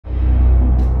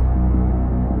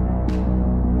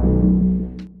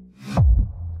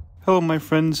Hello my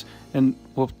friends, and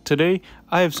well, today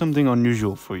I have something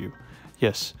unusual for you.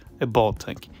 Yes, a ball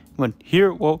tank. But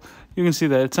here, well, you can see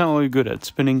that it's not only good at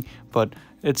spinning, but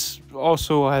it's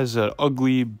also has an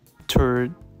ugly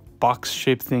turret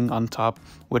box-shaped thing on top,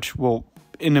 which will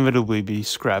inevitably be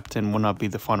scrapped and will not be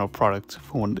the final product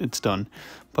for when it's done.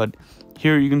 But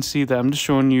here you can see that I'm just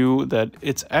showing you that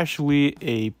it's actually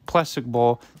a plastic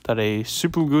ball that I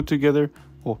super glued together.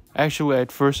 Well, actually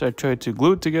at first I tried to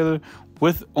glue it together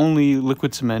with only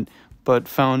liquid cement, but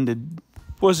found it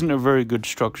wasn't a very good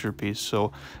structure piece.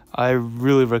 So I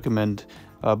really recommend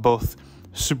both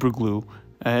super glue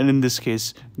and in this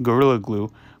case Gorilla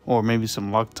Glue or maybe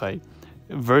some Loctite.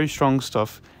 Very strong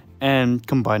stuff, and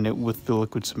combine it with the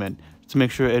liquid cement to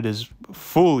make sure it is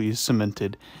fully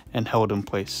cemented and held in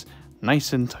place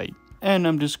nice and tight. And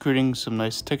I'm just creating some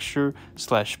nice texture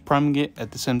 / priming it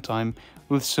at the same time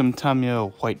with some Tamiya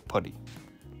white putty.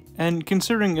 And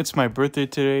considering it's my birthday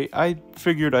today, I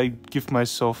figured I'd give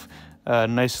myself a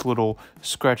nice little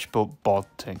scratch-built ball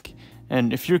tank.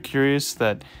 And if you're curious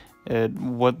that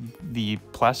what the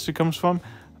plastic comes from,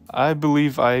 I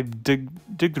believe I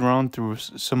digged around through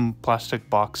some plastic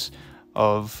box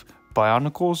of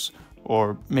Bionicles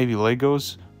or maybe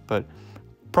Legos, but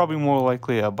probably more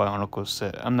likely a Bionicle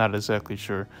set. I'm not exactly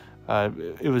sure.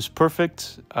 It was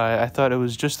perfect. I thought it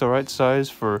was just the right size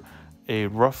for a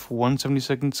rough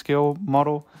 1/72nd scale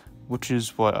model, which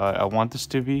is what I want this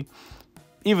to be,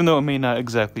 even though it may not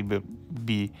exactly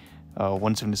be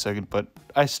 1/72nd, but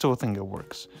I still think it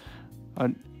works.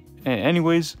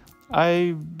 Anyways,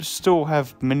 I still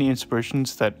have many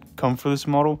inspirations that come for this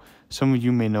model. Some of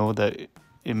you may know that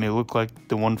it may look like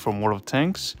the one from World of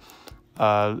Tanks.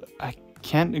 I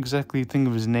can't exactly think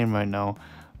of his name right now,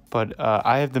 but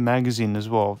I have the magazine as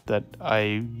well that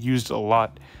I used a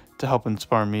lot to help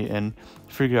inspire me and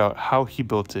figure out how he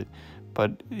built it.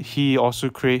 But he also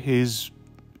created his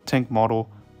tank model,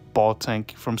 ball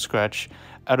tank, from scratch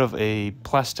out of a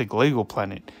plastic Lego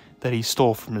planet that he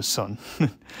stole from his son.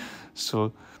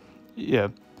 So yeah,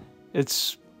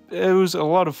 it was a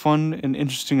lot of fun and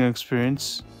interesting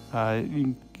experience.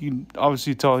 You can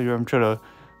obviously tell here I'm trying to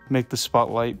make the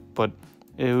spotlight, but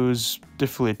it was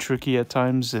definitely tricky at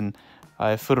times, and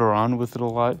I fiddled around with it a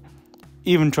lot.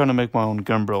 Even trying to make my own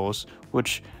gun barrels,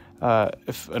 which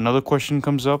if another question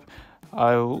comes up,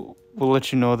 I will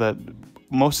let you know that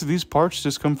most of these parts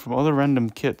just come from other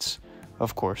random kits,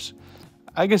 of course.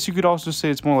 I guess you could also say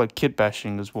it's more like kit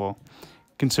bashing as well,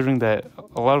 considering that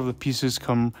a lot of the pieces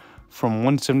come from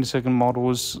 1/72nd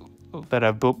models that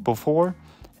I've built before,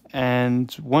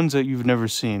 and ones that you've never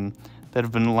seen that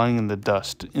have been lying in the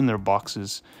dust in their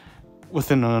boxes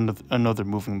within another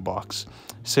moving box.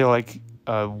 Say like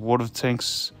World of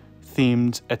Tanks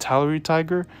themed artillery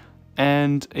tiger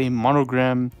and a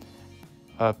monogram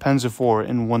Panzer IV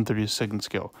in 1/32nd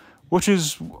scale, which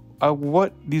is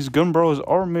what these gun barrels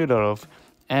are made out of,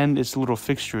 and its little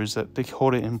fixtures that they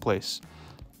hold it in place.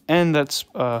 And that's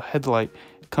headlight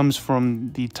comes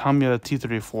from the Tamiya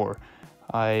T34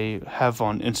 I have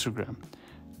on Instagram.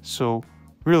 So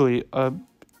really,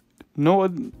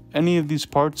 any of these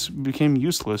parts became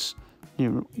useless.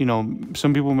 You know,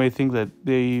 some people may think that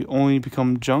they only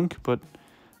become junk, but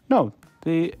no,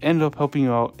 they end up helping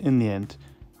you out in the end.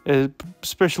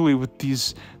 Especially with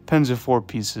these Panzer IV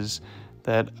pieces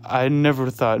that I never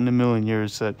thought in a million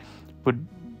years that would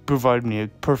provide me a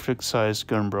perfect sized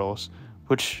gun barrels,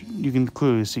 which you can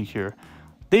clearly see here.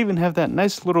 They even have that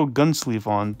nice little gun sleeve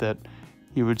on that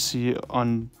you would see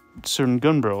on certain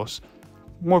gun barrels,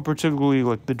 more particularly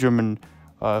like the German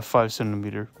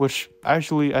 5cm, which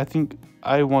actually I think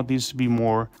I want these to be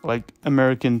more like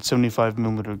American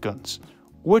 75mm guns,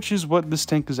 which is what this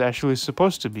tank is actually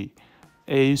supposed to be.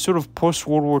 A sort of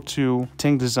post-World War II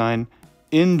tank design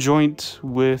in joint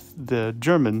with the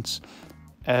Germans,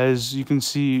 as you can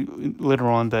see later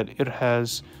on that it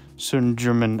has certain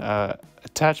German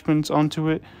attachments onto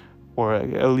it, or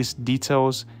at least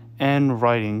details and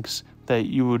writings that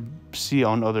you would see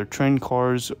on other train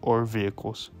cars or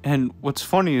vehicles. And what's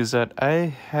funny is that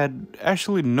I had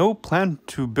actually no plan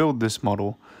to build this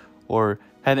model or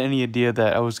had any idea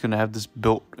that I was going to have this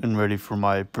built and ready for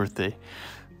my birthday.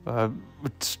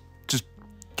 It's just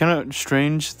kind of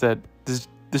strange that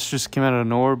this just came out of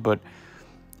nowhere, but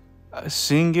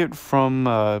seeing it from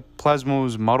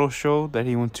Plasmo's model show that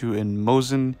he went to in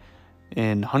Mosen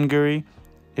in Hungary,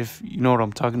 if you know what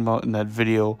I'm talking about in that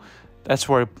video, that's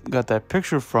where I got that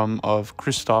picture from of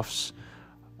Christoph's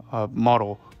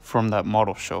model from that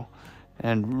model show.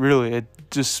 And really, it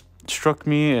just struck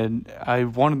me, and I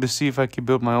wanted to see if I could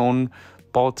build my own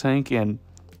ball tank, and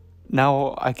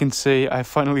now I can say I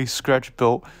finally scratch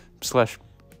built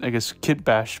 / I guess, kit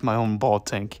bash my own ball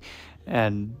tank,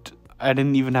 and I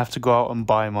didn't even have to go out and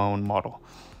buy my own model.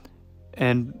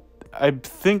 And I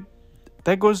think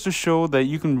that goes to show that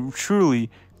you can truly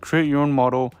create your own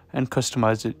model and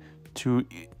customize it to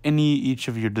each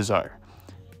of your desire.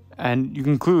 And you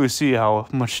can clearly see how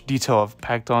much detail I've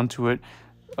packed onto it,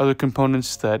 other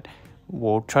components that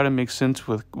will try to make sense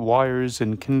with wires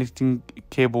and connecting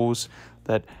cables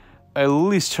that at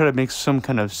least try to make some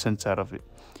kind of sense out of it.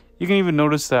 You can even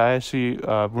notice that I actually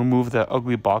removed that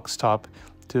ugly box top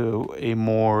to a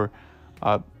more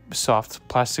soft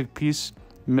plastic piece,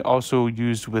 also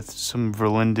used with some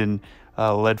Verlinden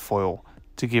lead foil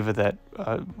to give it that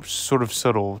sort of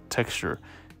subtle texture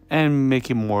and make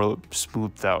it more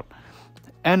smoothed out.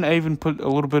 And I even put a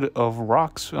little bit of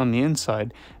rocks on the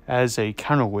inside as a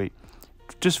counterweight,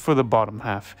 just for the bottom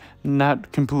half,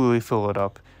 not completely fill it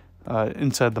up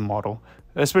inside the model,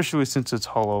 especially since it's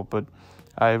hollow. But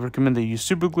I recommend that you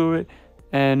super glue it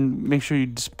and make sure you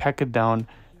just pack it down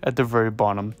at the very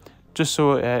bottom, just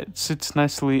so it sits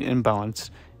nicely in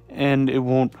balance and it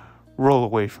won't roll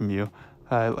away from you,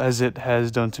 as it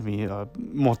has done to me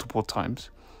multiple times.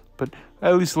 But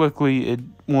at least luckily it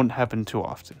won't happen too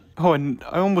often. Oh, and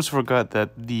I almost forgot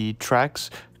that the tracks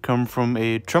come from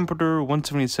a Trumpeter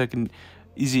 172nd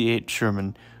Easy 8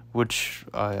 Sherman, which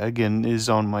again is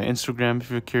on my Instagram if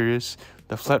you're curious.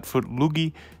 The flatfoot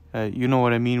loogie, you know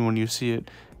what I mean when you see it,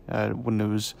 when it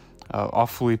was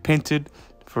awfully painted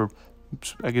for,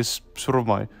 I guess, sort of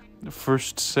my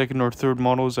first, second, or third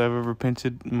models I've ever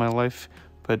painted in my life.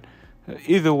 But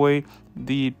either way,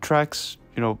 the tracks,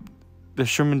 the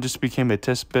Sherman just became a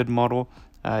test bed model.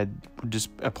 I would just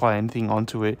apply anything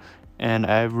onto it, and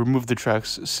I've removed the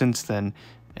tracks since then,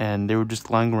 and they were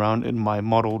just lying around in my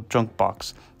model junk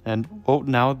box. And well,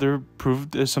 now they're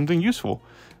proved as something useful.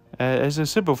 As I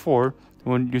said before,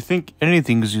 when you think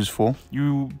anything is useful,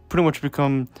 you pretty much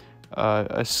become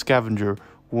a scavenger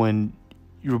when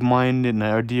your mind and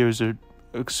ideas are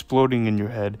exploding in your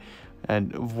head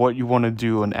and of what you want to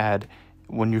do and add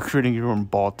when you're creating your own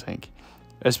ball tank.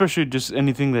 Especially just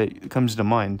anything that comes to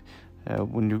mind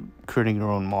when you're creating your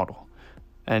own model.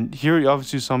 And here you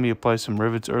obviously saw me apply some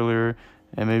rivets earlier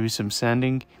and maybe some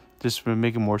sanding just to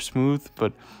make it more smooth,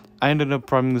 but I ended up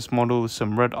priming this model with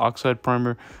some red oxide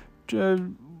primer,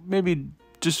 maybe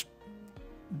just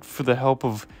for the help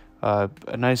of a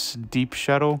nice deep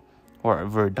shadow or a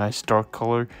very nice dark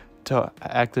color to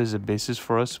act as a basis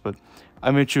for us. But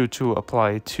I made sure to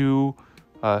apply 2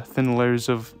 thin layers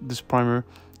of this primer,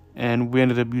 and we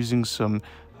ended up using some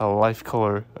life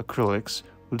color acrylics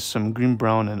with some green,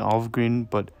 brown, and olive green.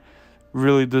 But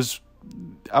really,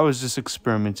 I was just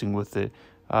experimenting with it.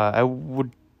 I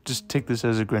would just take this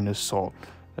as a grain of salt,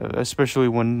 especially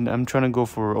when I'm trying to go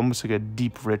for almost like a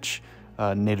deep, rich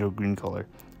native green color,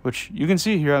 which you can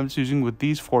see here I'm using with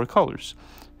these 4 colors.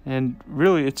 And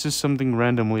really, it's just something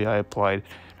randomly I applied.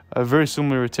 A very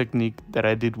similar technique that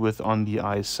I did with on the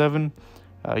i7.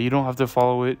 You don't have to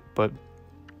follow it, but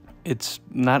it's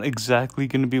not exactly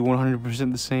going to be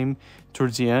 100% the same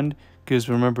towards the end, because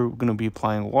remember, we're going to be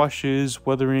applying washes,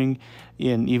 weathering,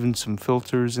 and even some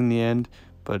filters in the end.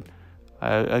 But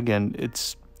again,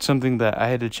 it's something that I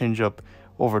had to change up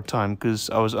over time because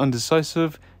I was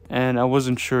undecisive and I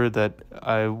wasn't sure that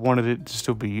I wanted it to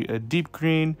still be a deep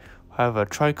green, have a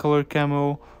tricolor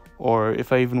camo, or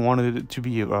if I even wanted it to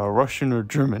be Russian or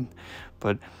German.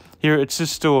 But here it's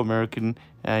just still American,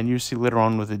 and you see later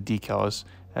on with the decals,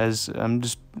 as I'm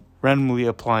just randomly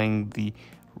applying the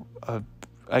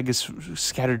I guess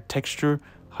scattered texture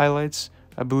highlights,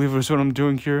 I believe is what I'm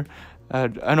doing here.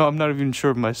 I know I'm not even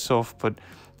sure of myself, but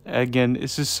again,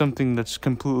 it's just something that's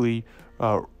completely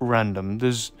random.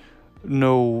 There's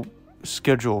no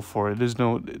schedule for it.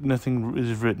 Nothing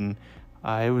is written.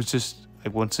 I was just,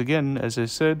 like, once again, as I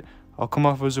said, I'll come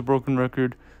off as a broken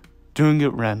record, doing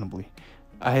it randomly.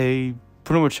 I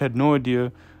pretty much had no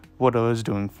idea what I was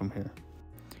doing from here.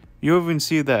 You even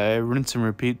see that I rinse and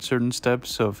repeat certain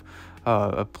steps of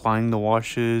applying the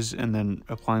washes and then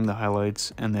applying the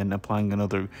highlights and then applying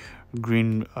another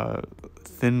green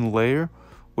thin layer,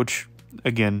 which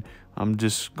again, I'm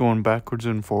just going backwards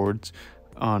and forwards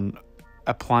on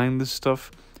applying this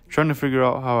stuff, trying to figure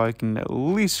out how I can at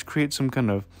least create some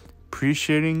kind of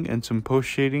pre-shading and some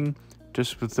post-shading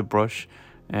just with the brush,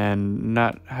 and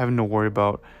not having to worry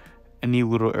about any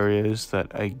little areas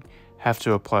that I have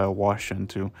to apply a wash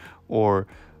into, or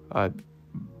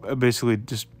basically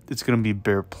just it's going to be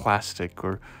bare plastic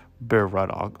or bare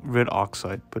red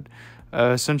oxide. But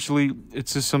essentially,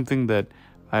 it's just something that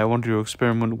I wanted to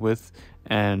experiment with,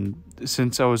 and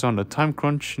since I was on a time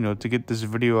crunch, to get this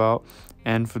video out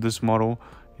and for this model,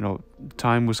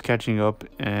 time was catching up,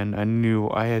 and I knew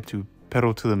I had to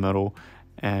pedal to the metal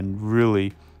and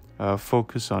really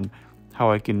focus on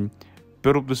how I can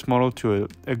build up this model to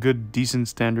a good, decent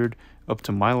standard up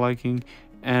to my liking,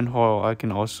 and how I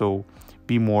can also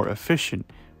be more efficient,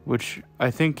 which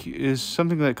I think is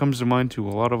something that comes to mind to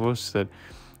a lot of us, that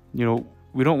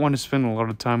we don't want to spend a lot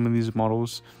of time on these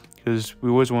models because we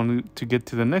always want to get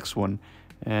to the next one,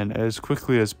 and as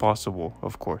quickly as possible,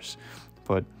 of course.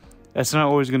 But that's not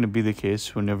always going to be the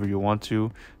case whenever you want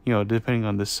to, depending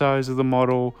on the size of the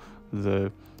model,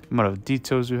 the amount of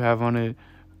details you have on it,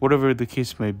 whatever the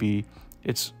case may be.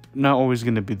 It's not always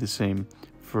going to be the same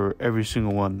for every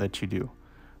single one that you do.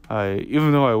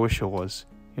 Even though I wish it was,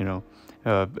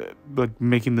 like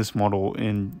making this model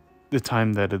in the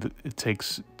time that it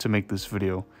takes to make this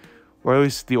video, or at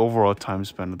least the overall time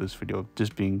span of this video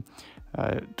just being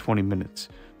 20 minutes.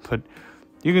 But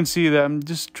you can see that I'm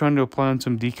just trying to apply on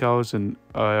some decals, and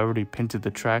I already painted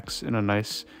the tracks in a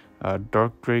nice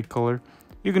dark gray color.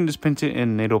 You can just paint it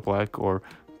in NATO black or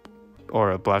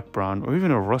a black brown, or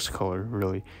even a rust color,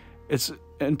 really. It's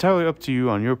entirely up to you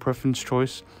on your preference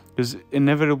choice, because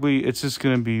inevitably it's just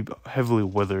going to be heavily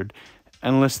weathered,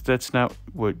 unless that's not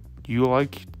what you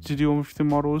like to do with the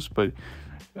models. But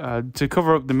to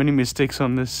cover up the many mistakes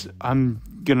on this, I'm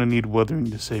gonna need weathering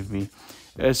to save me,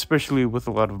 especially with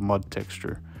a lot of mud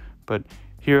texture. But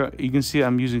here you can see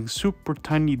I'm using super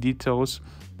tiny details,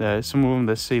 that some of them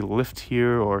that say lift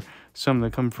here, or some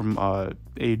that come from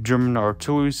a German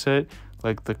artillery set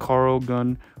like the Karl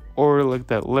gun, or like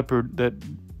that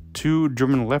two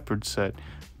German Leopard set,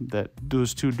 that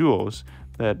those two duos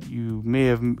that you may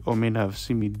have or may not have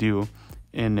seen me do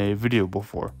in a video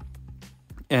before.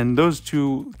 And those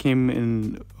two came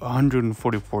in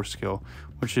 144 scale,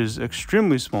 which is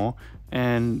extremely small,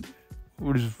 and it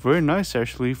was very nice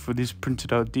actually for these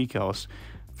printed out decals.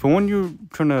 For when you're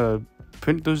trying to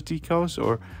print those decals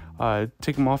or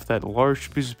take them off that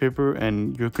large piece of paper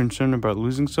and you're concerned about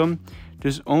losing some,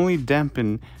 just only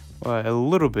dampen a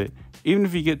little bit. Even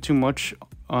if you get too much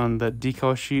on that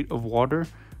decal sheet of water,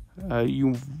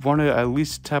 you want to at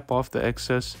least tap off the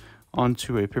excess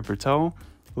onto a paper towel,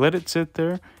 let it sit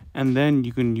there, and then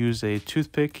you can use a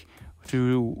toothpick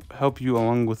to help you,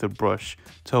 along with a brush,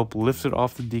 to help lift it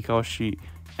off the decal sheet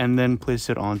and then place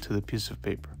it onto the piece of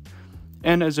paper.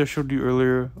 And as I showed you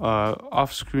earlier,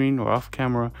 off screen or off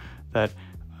camera, that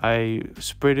I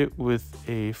sprayed it with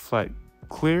a flat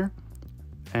clear,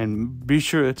 and be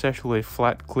sure it's actually a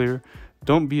flat clear.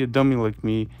 Don't be a dummy like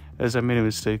me, as I made a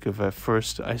mistake of at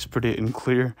first I sprayed it in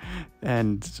clear,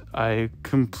 and I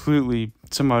completely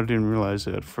somehow didn't realize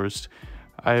it at first.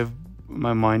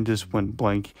 My mind just went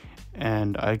blank,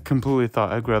 and I completely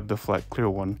thought I grabbed the flat clear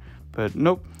one, but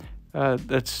nope,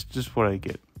 that's just what I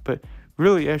get. But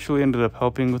really actually ended up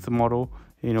helping with the model.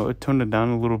 It toned it down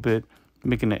a little bit,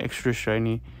 making it extra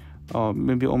shiny,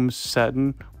 maybe almost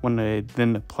satin when I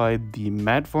then applied the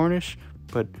matte varnish.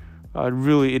 But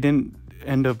really it didn't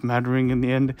end up mattering in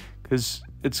the end, because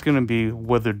it's gonna be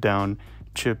weathered down,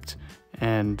 chipped,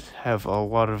 and have a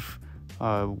lot of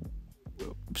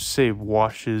say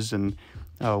washes and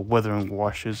weathering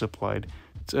washes applied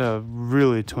to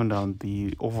really tone down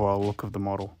the overall look of the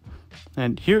model.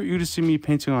 And here you just see me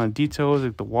painting on details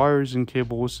like the wires and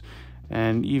cables,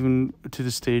 and even to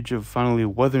the stage of finally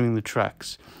weathering the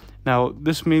tracks. Now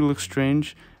this may look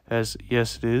strange, as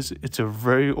yes it is, it's a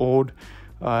very old,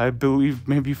 I believe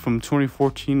maybe from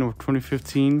 2014 or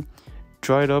 2015,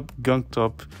 dried up, gunked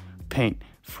up paint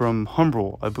from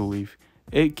Humbrol, I believe.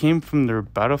 It came from their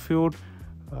Battlefield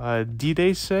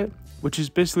D-Day set, which is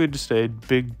basically just a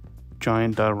big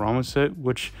giant diorama set,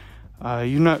 which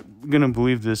you're not gonna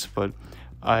believe this, but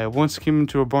I once came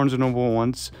into a Barnes & Noble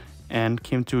once and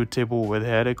came to a table where they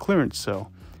had a clearance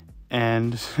sale,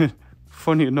 and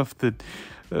funny enough that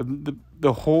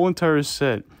the whole entire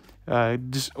set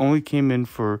just only came in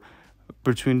for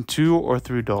between $2 or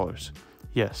 $3.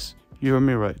 Yes, you heard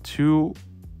me right, $2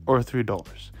 or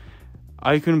 $3.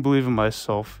 I couldn't believe it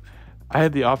myself. I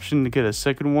had the option to get a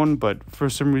second one, but for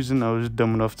some reason I was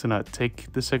dumb enough to not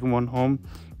take the second one home,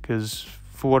 because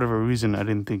for whatever reason I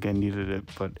didn't think I needed it.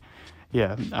 But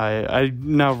yeah, I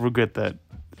now regret that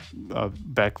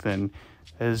back then,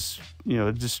 as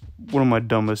just one of my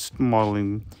dumbest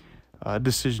modeling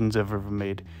decisions I've ever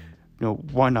made.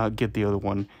 Why not get the other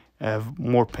one, have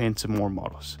more paints and more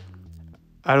models?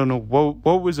 I don't know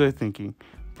what was I thinking.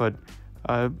 But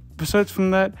besides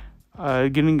from that,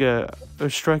 getting a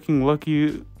striking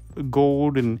lucky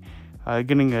gold and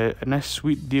getting a nice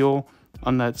sweet deal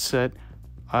on that set,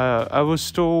 I was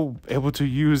still able to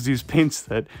use these paints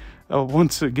that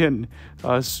once again,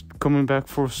 coming back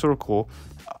full circle,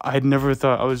 I never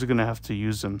thought I was gonna have to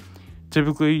use them.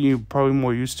 Typically, you're probably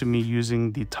more used to me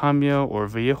using the Tamiya or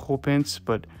Vallejo paints,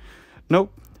 but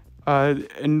nope.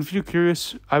 And if you're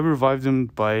curious, I revived them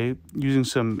by using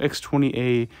some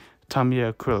X20A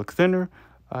Tamiya acrylic thinner.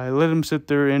 I let them sit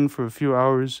there in for a few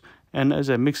hours, and as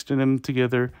I mixed them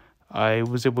together, I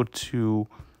was able to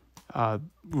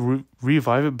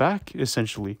revive it back,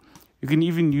 essentially. You can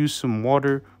even use some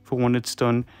water for when it's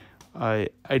done. I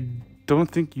don't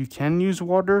think you can use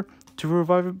water to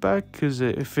revive it back, because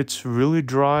if it's really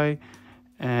dry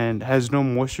and has no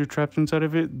moisture trapped inside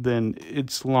of it, then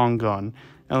it's long gone,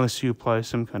 unless you apply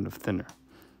some kind of thinner.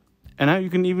 And now you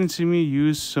can even see me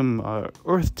use some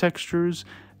earth textures,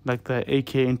 like the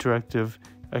AK Interactive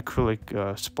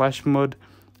acrylic splash mud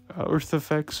earth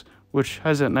effects, which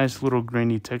has that nice little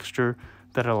grainy texture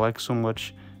that I like so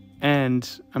much. And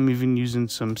I'm even using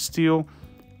some steel.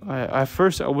 At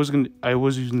first I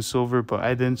was using silver, but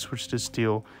I then switched to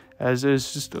steel, as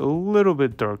it's just a little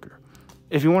bit darker.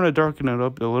 If you want to darken it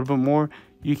up a little bit more,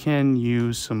 you can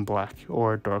use some black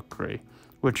or dark gray,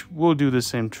 which will do the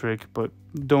same trick, but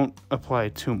don't apply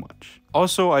too much.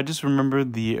 Also, I just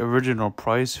remembered the original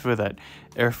price for that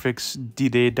Airfix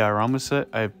D-Day diorama set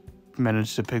I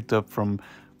managed to pick up from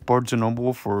Barnes &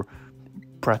 Noble for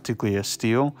practically a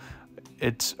steal.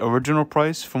 Its original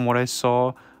price, from what I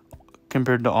saw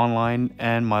compared to online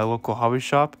and my local hobby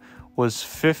shop, was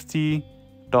 $50.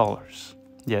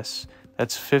 Yes,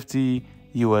 that's 50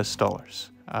 US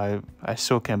dollars. I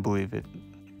still can't believe it.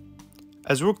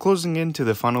 As we're closing into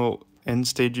the final end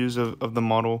stages of the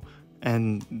model,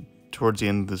 and towards the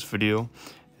end of this video,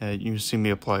 you see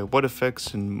me apply wet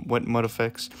effects and wet mud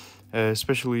effects,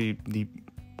 especially the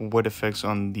wet effects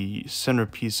on the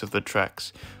centerpiece of the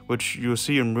tracks, which you'll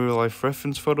see in real life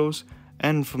reference photos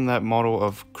and from that model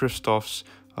of Christoph's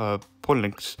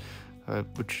Pollinx,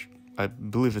 which I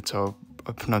believe it's how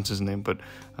I pronounce his name, but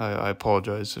I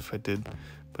apologize if I did.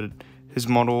 But his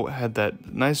model had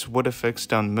that nice wet effects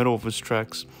down the middle of his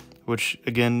tracks, which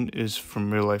again is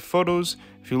from real life photos.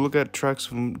 If you look at tracks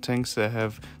from tanks that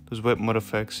have those wet mud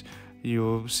effects,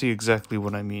 you'll see exactly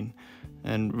what I mean.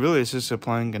 And really it's just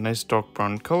applying a nice dark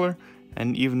brown color,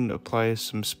 and even apply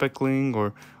some speckling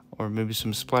or maybe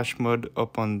some splash mud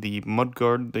up on the mud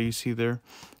guard that you see there,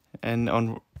 and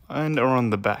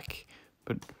around the back.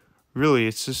 But really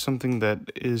it's just something that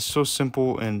is so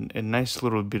simple and a nice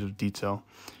little bit of detail.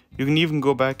 You can even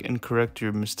go back and correct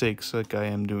your mistakes like I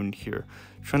am doing here,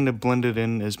 trying to blend it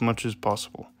in as much as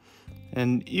possible.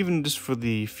 And even just for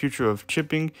the future of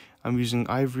chipping, I'm using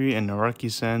ivory and Iraqi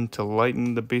sand to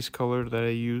lighten the base color that I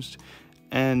used,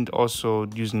 and also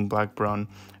using black brown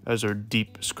as our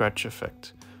deep scratch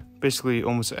effect, basically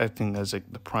almost acting as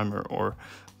like the primer or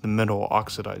the metal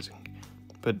oxidizing.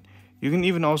 But you can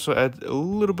even also add a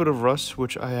little bit of rust,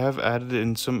 which I have added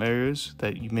in some areas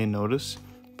that you may notice,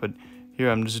 but here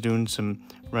I'm just doing some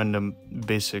random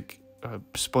basic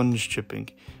sponge chipping,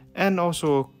 and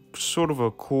also sort of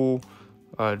a cool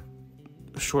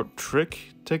short trick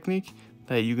technique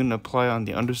that you can apply on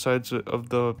the undersides of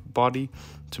the body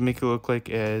to make it look like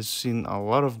it has seen a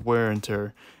lot of wear and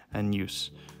tear and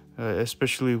use,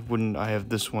 especially when I have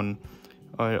this one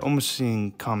almost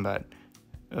seeing combat,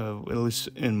 at least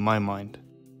in my mind.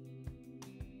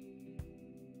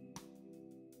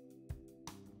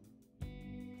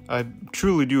 I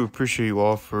truly do appreciate you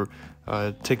all for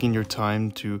taking your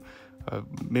time to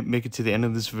make it to the end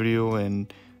of this video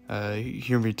and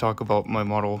hear me talk about my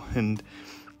model, and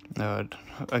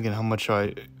again how much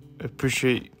I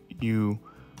appreciate you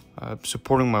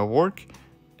supporting my work,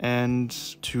 and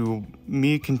to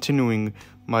me continuing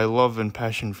my love and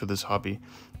passion for this hobby,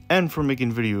 and for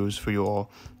making videos for you all,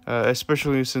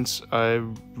 especially since I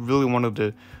really wanted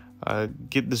to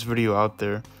get this video out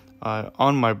there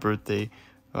on my birthday,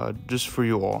 just for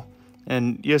you all.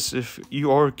 And yes, if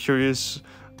you are curious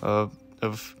well,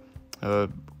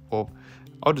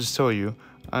 I'll just tell you,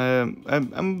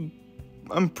 I'm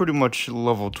pretty much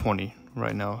level 20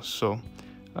 right now, so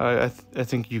I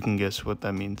think you can guess what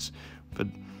that means. But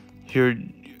here,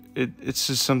 it's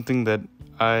just something that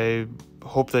I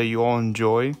hope that you all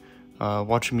enjoy,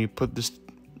 watching me put this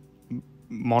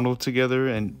model together,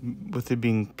 and with it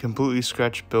being completely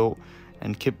scratch built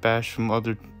and kit bashed from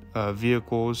other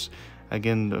vehicles,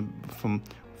 again from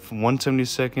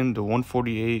 1/72 to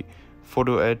 148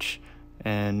 photo etch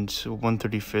and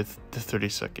 1/35 to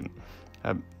 32nd.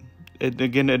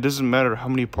 Again, it doesn't matter how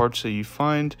many parts that you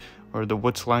find or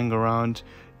what's lying around.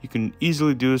 You can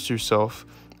easily do this yourself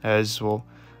as well.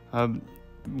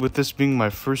 With this being my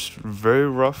first very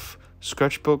rough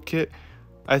scratch built kit,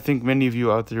 I think many of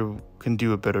you out there can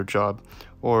do a better job,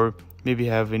 or maybe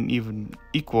have an even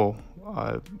equal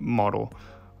model.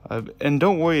 And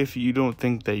don't worry if you don't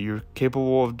think that you're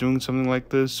capable of doing something like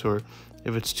this, or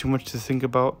if it's too much to think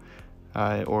about,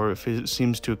 or if it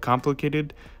seems too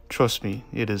complicated. Trust me,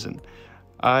 it isn't.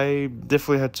 I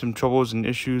definitely had some troubles and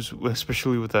issues,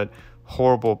 especially with that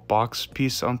horrible box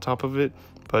piece on top of it,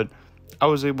 but I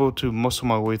was able to muscle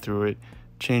my way through it,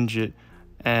 change it,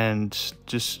 and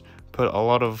just put a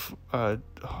lot of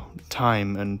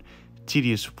time and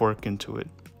tedious work into it.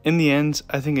 In the end,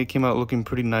 I think it came out looking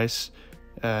pretty nice,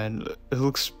 and it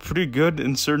looks pretty good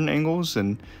in certain angles,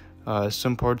 and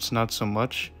some parts not so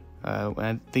much.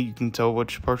 I think you can tell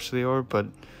which parts they are, but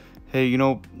hey, you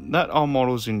know, not all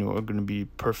models are going to be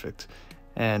perfect,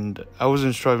 and I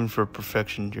wasn't striving for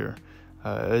perfection here,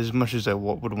 as much as I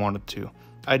would want it to.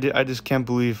 I just can't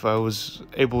believe I was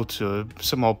able to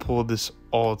somehow pull this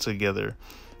all together,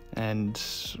 and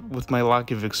with my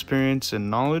lack of experience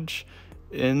and knowledge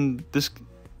in this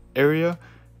area,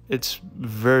 it's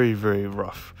very, very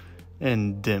rough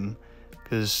and dim,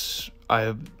 because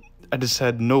I just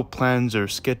had no plans or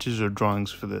sketches or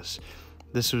drawings for this.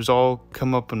 This was all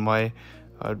come up in my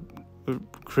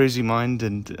crazy mind,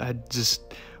 and I just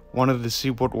wanted to see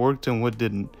what worked and what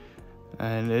didn't.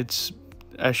 And it's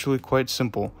actually quite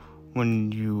simple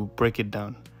when you break it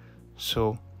down.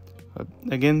 So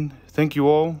again, thank you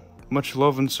all, much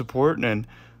love and support, and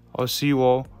I'll see you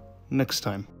all next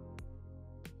time.